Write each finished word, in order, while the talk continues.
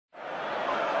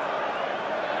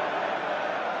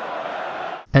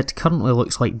It currently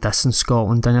looks like this in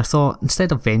Scotland, and I thought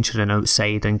instead of venturing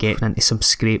outside and getting into some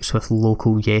scrapes with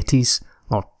local Yetis,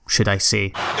 or should I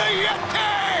say,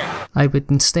 I would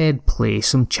instead play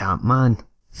some Champman.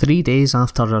 3 days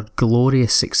after our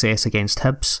glorious success against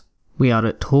Hibs, we are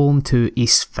at home to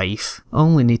East Fife. I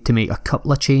only need to make a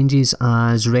couple of changes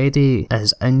as Reddy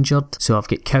is injured, so I've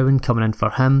got Cowan coming in for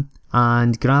him,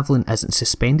 and Gravelin isn't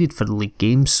suspended for the league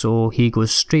games, so he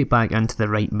goes straight back into the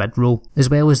right mid role. As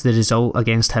well as the result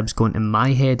against Hibs going to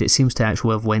my head, it seems to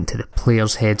actually have went to the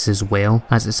players' heads as well,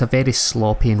 as it's a very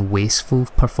sloppy and wasteful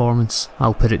performance.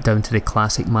 I'll put it down to the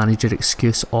classic manager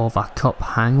excuse of a cup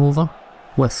hangover,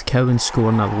 with Cowan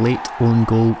scoring a late own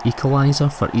goal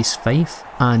equaliser for East Fife,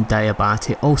 and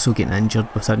Diabate also getting injured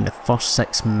within the first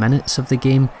 6 minutes of the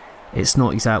game. It's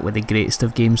not exactly the greatest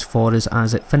of games for us,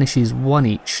 as it finishes 1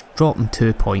 each, dropping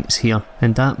 2 points here,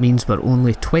 and that means we're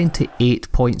only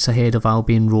 28 points ahead of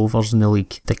Albion Rovers in the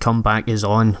league. The comeback is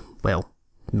on, well,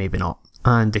 maybe not.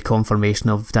 And the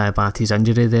confirmation of Diabate's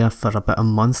injury there for about a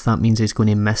month, that means he's going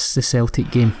to miss the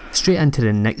Celtic game. Straight into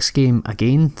the next game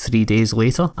again, 3 days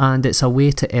later, and it's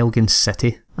away to Elgin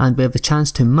City. And we have a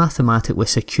chance to mathematically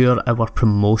secure our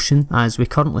promotion, as we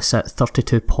currently sit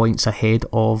 32 points ahead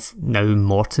of now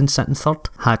Morton sitting third.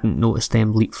 Hadn't noticed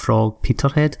them leapfrog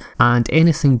Peterhead, and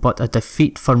anything but a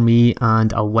defeat for me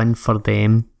and a win for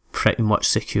them pretty much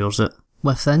secures it.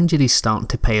 With injuries starting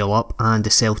to pile up and the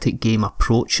Celtic game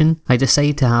approaching, I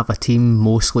decided to have a team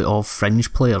mostly of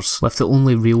fringe players, with the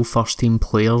only real first team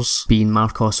players being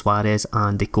Marcos Suarez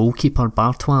and the goalkeeper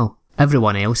Bartwell.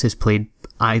 Everyone else has played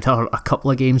either a couple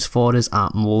of games for us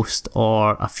at most,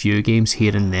 or a few games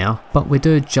here and there, but we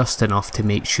do just enough to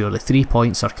make sure the 3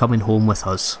 points are coming home with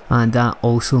us, and that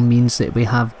also means that we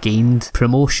have gained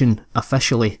promotion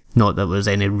officially. Not that there's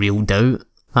any real doubt,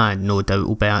 and no doubt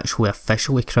we'll be actually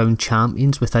officially crowned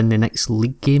champions within the next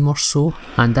league game or so,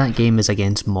 and that game is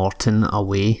against Morton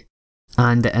away.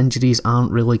 And the injuries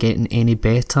aren't really getting any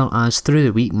better, as through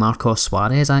the week Marcos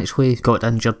Suarez actually got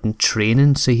injured in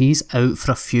training, so he's out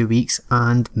for a few weeks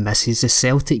and misses the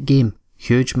Celtic game.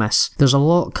 Huge miss. There's a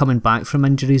lot coming back from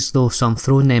injuries though, so I'm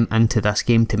throwing them into this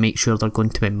game to make sure they're going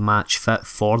to be match fit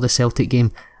for the Celtic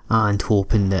game, and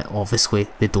hoping that obviously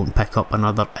they don't pick up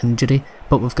another injury.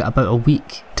 But we've got about a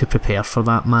week to prepare for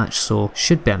that match, so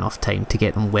should be enough time to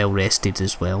get them well rested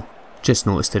as well. Just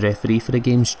noticed the referee for the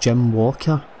game's Jim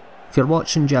Walker. If you're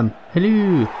watching, Jim,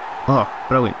 hello! Oh,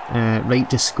 brilliant. Wright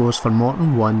just scores for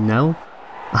Morton, 1-0.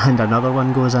 And another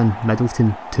one goes in,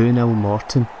 Middleton, 2-0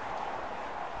 Morton.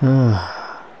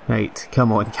 Right,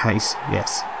 come on guys,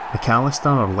 yes. McAllister,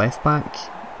 our left back,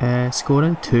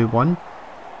 scoring, 2-1.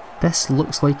 This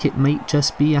looks like it might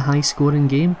just be a high scoring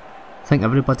game. I think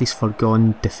everybody's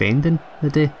forgone defending the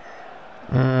day.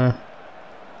 Yeah,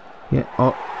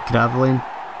 oh, Gravelin,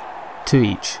 2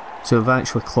 each. So we've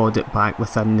actually clawed it back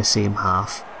within the same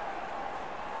half.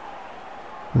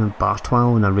 And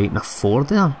Bartwell on a rating of 4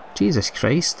 there. Jesus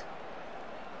Christ.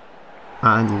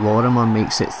 And Lorimer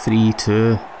makes it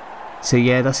 3-2. So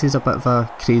yeah, this is a bit of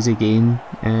a crazy game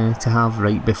to have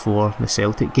right before the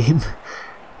Celtic game.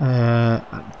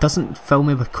 It doesn't fill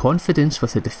me with confidence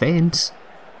with the defence.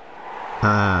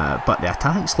 But the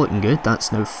attack's looking good.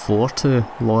 That's now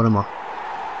 4-2 Lorimer.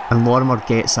 And Lorimer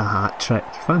gets a hat-trick.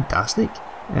 Fantastic.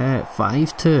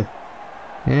 5-2.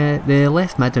 The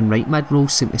left mid and right mid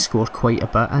roles seem to score quite a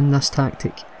bit in this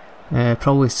tactic.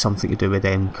 Probably something to do with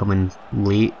them coming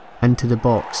late into the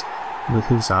box.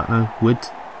 Who's that now? Wood.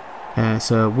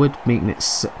 So Wood making it,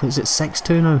 is it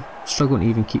 6-2 now? Struggling to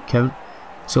even keep count.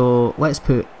 So let's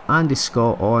put Andy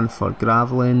Scott on for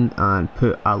Gravelin and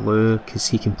put Alou, because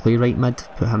he can play right mid,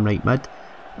 put him right mid.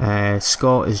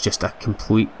 Scott is just a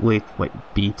completely like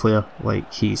B player,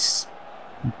 like he's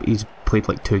played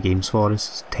like 2 games for us,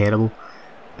 it's terrible.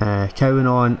 Cowan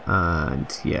on,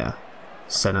 and yeah,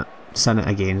 Sinnott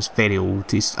again is very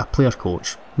old, he's a player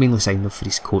coach, mainly signed up for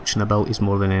his coaching abilities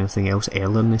more than anything else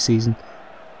earlier in the season.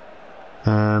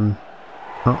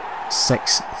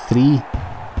 6-3,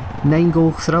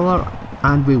 9-goal thriller,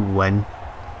 and we win.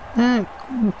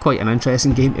 Quite an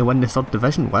interesting game to win the 3rd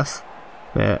division with,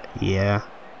 but yeah,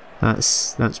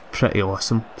 that's pretty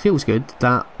awesome. Feels good.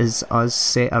 That is us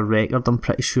set a record, I'm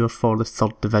pretty sure, for the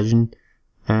 3rd division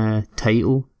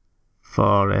title,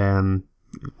 for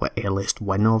earliest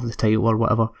win of the title or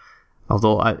whatever.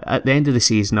 Although at the end of the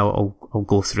season I'll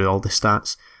go through all the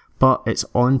stats. But it's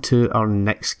on to our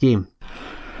next game.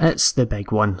 It's the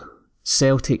big one,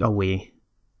 Celtic away.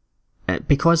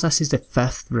 Because this is the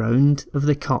 5th round of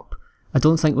the Cup, I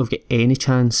don't think we've got any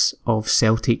chance of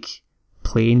Celtic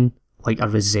playing like a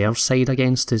reserve side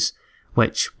against us,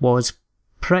 which was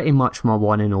pretty much my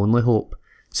one and only hope.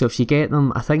 So if you get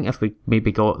them, I think if we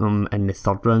maybe got them in the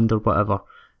third round or whatever,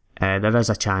 there is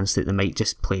a chance that they might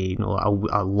just play, you know,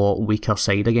 a lot weaker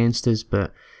side against us.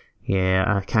 But yeah,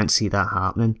 I can't see that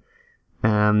happening.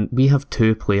 We have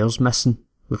 2 players missing.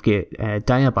 We've got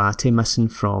Diabate missing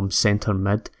from centre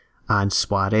mid and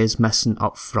Suarez missing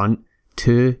up front.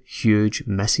 2 huge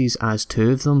misses as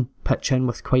 2 of them pitch in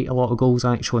with quite a lot of goals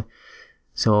actually.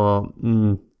 So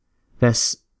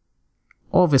this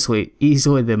obviously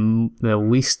easily the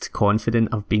least confident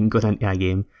I've been going into a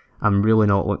game. I'm really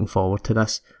not looking forward to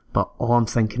this, but all I'm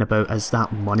thinking about is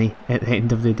that money at the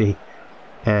end of the day.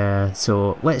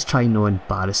 So let's try not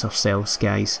embarrass ourselves,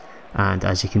 guys. And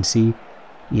as you can see,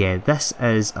 yeah, this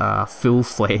is a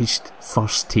full-fledged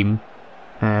first team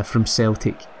from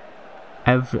Celtic.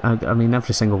 I mean,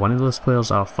 every single one of those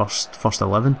players are first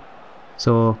 11.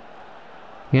 So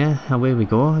yeah, away we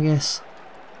go, I guess.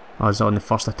 As on the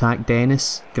first attack,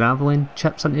 Dennis, Gravelin,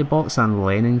 chips into the box and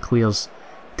Lennon clears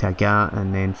to Agat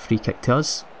and then free kick to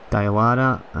us.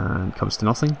 Diawara and comes to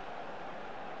nothing.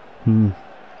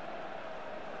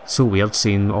 So weird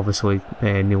seeing obviously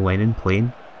Neil Lennon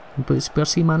playing. But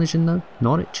where's he managing now?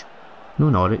 Norwich?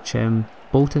 No, Norwich,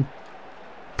 Bolton.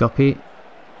 Guppy.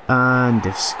 And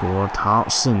they've scored.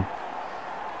 Hartson.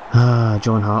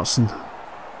 John Hartson.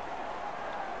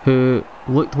 Who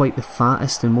looked like the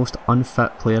fattest and most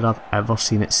unfit player I've ever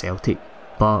seen at Celtic,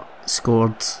 but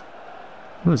scored,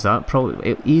 what was that,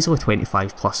 probably easily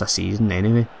 25 plus a season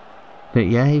anyway. But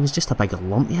yeah, he was just a big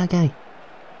lump of a guy.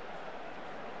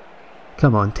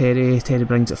 Come on, Terry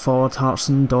brings it forward,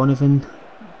 Hartson, Donovan,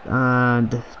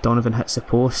 and Donovan hits the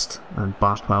post and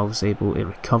Bartwell's able to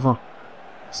recover.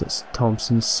 So it's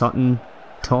Thompson, Sutton,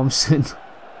 Thompson.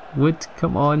 Wood,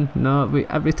 come on, no,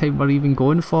 every time we're even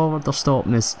going forward they're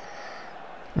stopping us.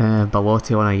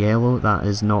 Belotti on a yellow, that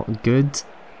is not good.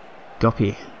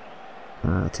 Guppy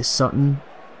to Sutton,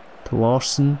 to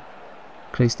Lawson.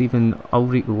 Christ, even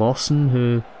Ulrich Lawson,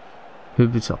 who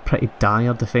was a pretty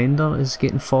dire defender, is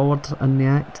getting forward in the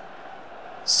act.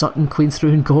 Sutton clean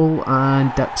through and goal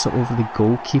and dips it over the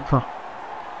goalkeeper.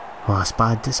 Oh, it's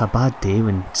bad. It's a bad day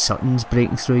when Sutton's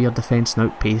breaking through your defence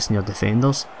and outpacing your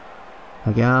defenders.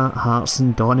 Agat,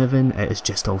 Hartson, Donovan, it is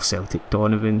just all Celtic.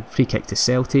 Donovan, free kick to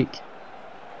Celtic.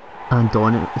 And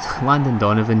Landon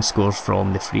Donovan scores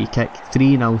from the free kick.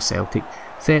 3-0 Celtic.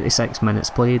 36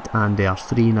 minutes played and they are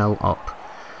 3-0 up.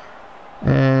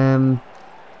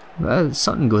 Well,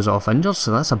 Sutton goes off injured,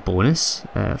 so that's a bonus.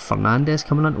 Fernandez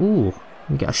coming in. Oh,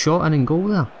 we get a shot in and goal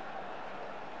there.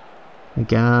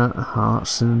 Agat,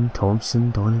 Hartson,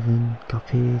 Thompson, Donovan,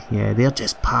 Guppy. Yeah, they're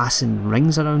just passing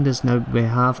rings around us now. We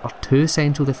have our 2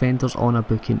 central defenders on a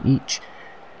booking each.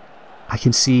 I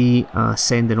can see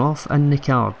sending off in the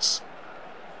cards.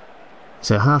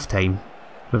 So half time,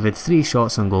 we've had 3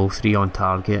 shots on goal, 3 on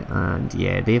target, and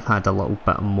yeah, they've had a little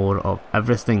bit more of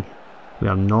everything. We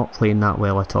are not playing that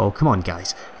well at all. Come on,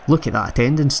 guys, look at that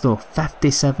attendance though.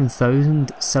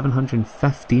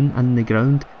 57,715 in the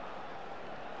ground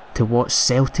to watch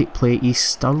Celtic play East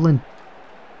Stirling.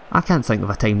 I can't think of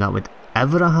a time that would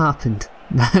ever have happened,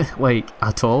 like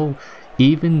at all,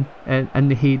 even in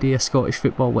the heyday of Scottish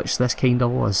football, which this kinda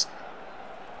was.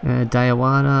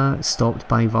 Diawara stopped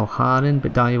by Valharan,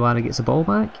 but Diawara gets the ball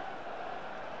back.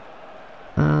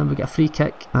 We get a free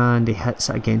kick and he hits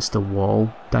it against the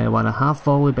wall. Diawara half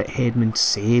volley, but Headman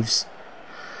saves.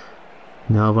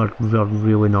 No, we're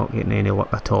really not getting any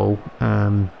luck at all.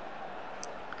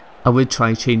 I would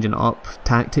try changing it up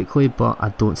tactically, but I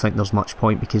don't think there's much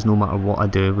point because no matter what I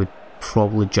do would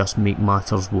probably just make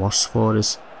matters worse for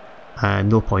us.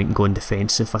 No point in going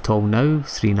defensive at all now.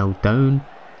 3-0 down.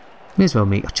 May as well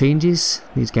make our changes.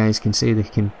 These guys can say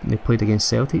they played against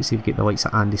Celtic, so you've got the likes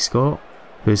of Andy Scott,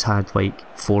 who's had like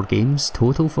 4 games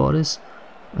total for us.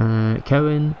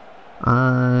 Cowan,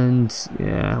 and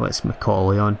yeah, let's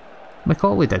Macaulay on.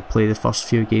 Macaulay did play the first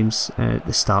few games at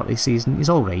the start of the season. He's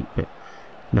alright, but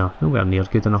no, nowhere near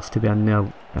good enough to be in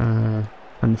there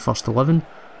in the first 11.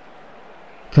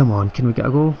 Come on, can we get a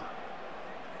goal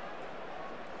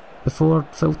before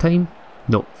full time?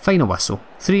 No, final whistle.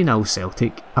 3-0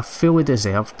 Celtic. A fully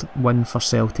deserved win for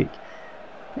Celtic.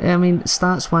 I mean,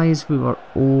 stats wise we were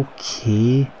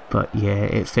okay, but yeah,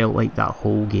 it felt like that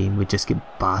whole game we just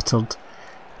get battered.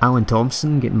 Alan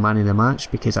Thompson getting man of the match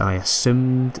because I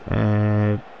assumed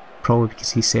probably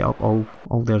because he set up all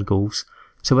their goals.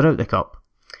 So we're out the cup.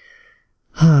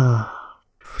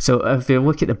 So if you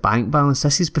look at the bank balance,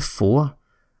 this is before,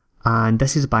 and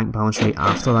this is the bank balance right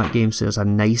after that game, so there's a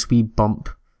nice wee bump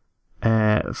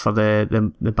for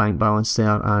the bank balance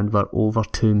there, and we're over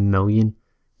 2 million.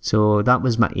 So that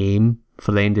was my aim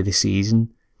for the end of the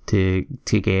season, to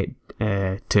get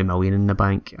 2 million in the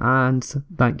bank, and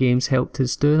that game's helped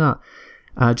us do that.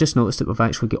 I just noticed that we've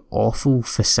actually got awful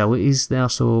facilities there,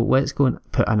 so let's go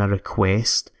and put in a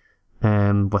request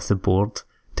with the board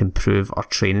to improve our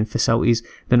training facilities.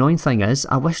 The annoying thing is,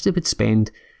 I wish they would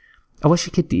spend, I wish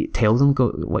you could tell them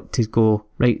to go,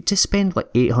 right, just spend like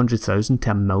 800,000 to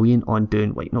 1 million on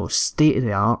doing like, no, state of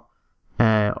the art,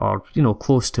 or, you know,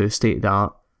 close to state of the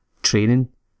art training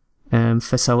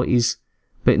facilities.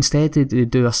 But instead they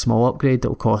do a small upgrade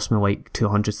that'll cost me like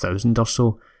 200,000 or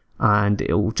so, and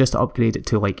it'll just upgrade it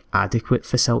to like adequate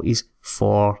facilities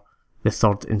for the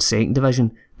 3rd and 2nd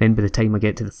division. Then by the time I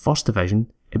get to the 1st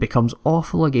division, it becomes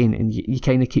awful again, and you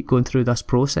kind of keep going through this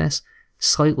process.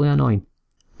 Slightly annoying.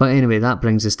 But anyway, that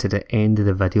brings us to the end of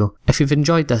the video. If you've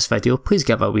enjoyed this video, please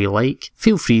give it a wee like.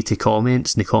 Feel free to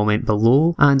comment in the comment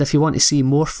below, and if you want to see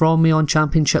more from me on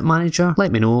Championship Manager,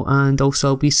 let me know, and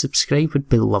also be subscribed would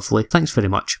be lovely. Thanks very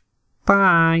much.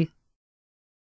 Bye!